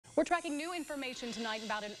We're tracking new information tonight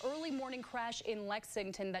about an early morning crash in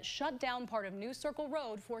Lexington that shut down part of New Circle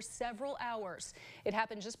Road for several hours. It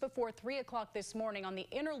happened just before 3 o'clock this morning on the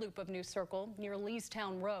inner loop of New Circle near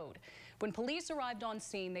Leestown Road. When police arrived on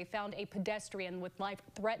scene, they found a pedestrian with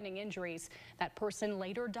life-threatening injuries. That person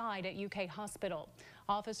later died at UK Hospital.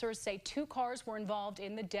 Officers say 2 cars were involved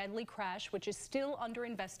in the deadly crash, which is still under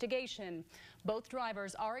investigation. Both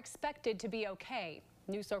drivers are expected to be okay.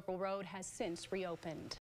 New Circle Road has since reopened.